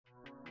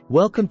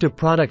Welcome to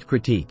Product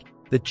Critique,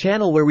 the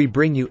channel where we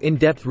bring you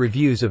in-depth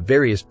reviews of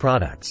various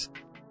products.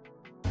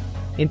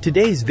 In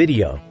today's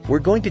video, we're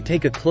going to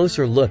take a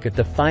closer look at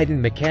the Fydun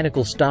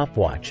mechanical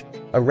stopwatch,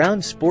 a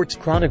round sports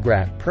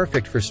chronograph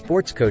perfect for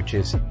sports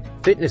coaches,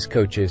 fitness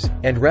coaches,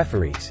 and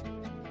referees.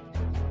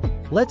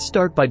 Let's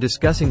start by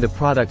discussing the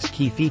product's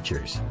key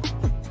features.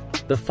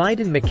 The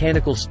Fydun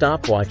mechanical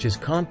stopwatch is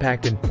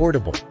compact and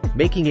portable,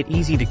 making it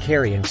easy to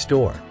carry and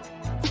store.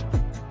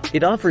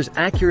 It offers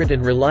accurate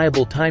and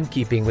reliable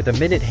timekeeping with a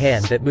minute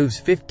hand that moves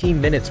 15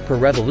 minutes per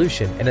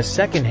revolution and a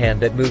second hand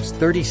that moves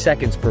 30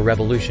 seconds per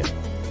revolution.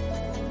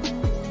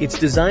 It's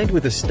designed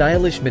with a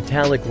stylish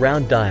metallic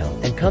round dial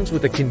and comes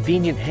with a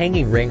convenient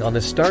hanging ring on the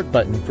start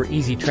button for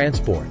easy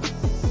transport.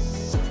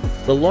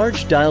 The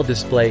large dial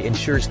display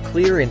ensures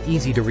clear and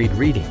easy-to-read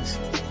readings.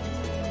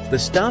 The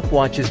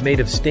stopwatch is made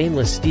of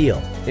stainless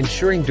steel,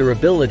 ensuring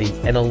durability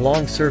and a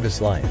long service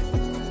life.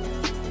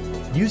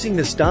 Using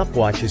the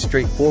stopwatch is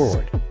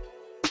straightforward.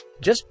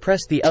 Just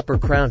press the upper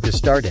crown to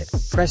start it,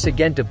 press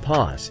again to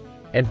pause,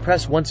 and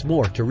press once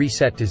more to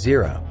reset to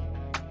 0.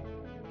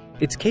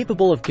 It's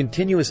capable of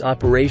continuous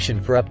operation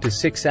for up to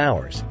 6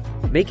 hours,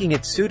 making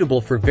it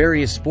suitable for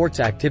various sports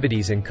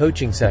activities and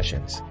coaching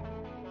sessions.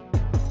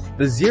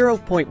 The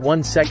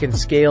 0.1 second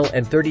scale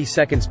and 30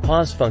 seconds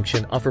pause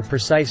function offer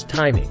precise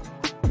timing,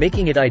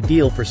 making it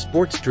ideal for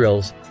sports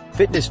drills,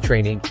 fitness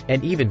training,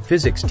 and even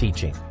physics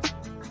teaching.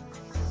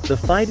 The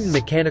Fydun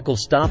mechanical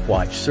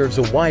stopwatch serves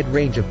a wide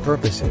range of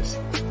purposes.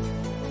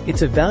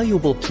 It's a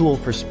valuable tool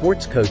for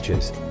sports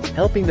coaches,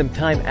 helping them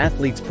time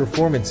athletes'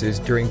 performances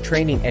during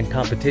training and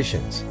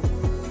competitions.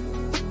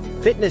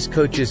 Fitness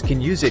coaches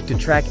can use it to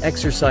track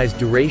exercise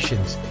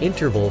durations,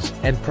 intervals,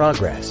 and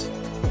progress.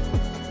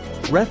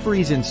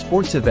 Referees in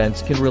sports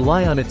events can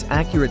rely on its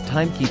accurate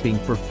timekeeping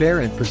for fair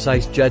and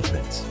precise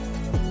judgments.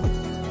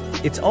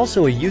 It's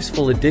also a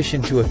useful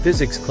addition to a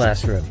physics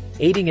classroom,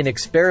 aiding in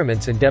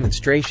experiments and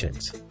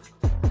demonstrations.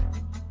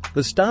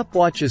 The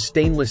stopwatch's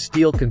stainless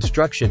steel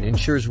construction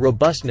ensures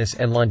robustness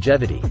and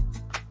longevity.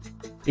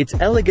 Its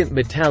elegant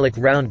metallic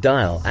round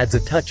dial adds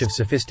a touch of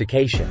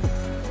sophistication.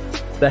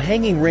 The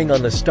hanging ring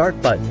on the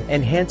start button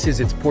enhances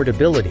its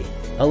portability,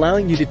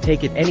 allowing you to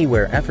take it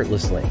anywhere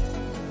effortlessly.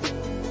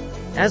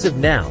 As of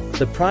now,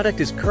 the product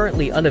is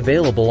currently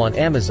unavailable on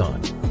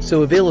Amazon,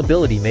 so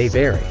availability may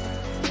vary.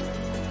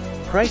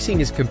 Pricing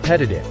is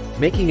competitive,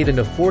 making it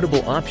an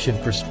affordable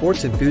option for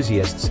sports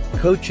enthusiasts,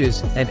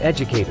 coaches, and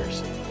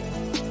educators.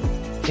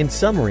 In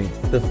summary,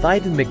 the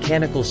Fydun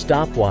mechanical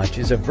stopwatch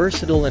is a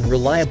versatile and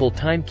reliable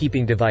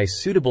timekeeping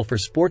device suitable for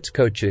sports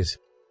coaches,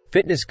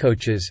 fitness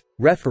coaches,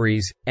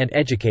 referees, and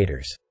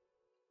educators.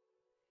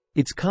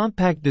 Its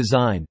compact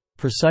design,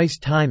 precise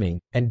timing,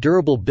 and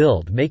durable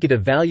build make it a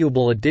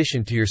valuable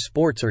addition to your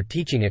sports or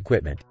teaching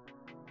equipment.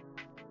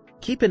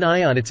 Keep an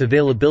eye on its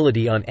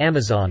availability on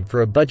Amazon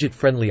for a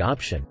budget-friendly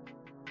option.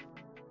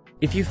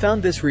 If you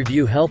found this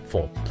review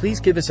helpful, please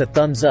give us a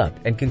thumbs up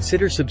and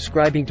consider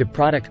subscribing to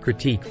Product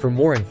Critique for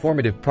more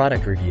informative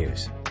product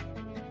reviews.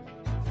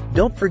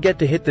 Don't forget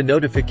to hit the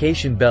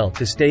notification bell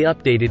to stay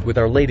updated with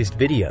our latest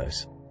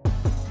videos.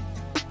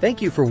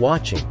 Thank you for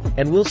watching,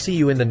 and we'll see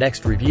you in the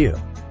next review.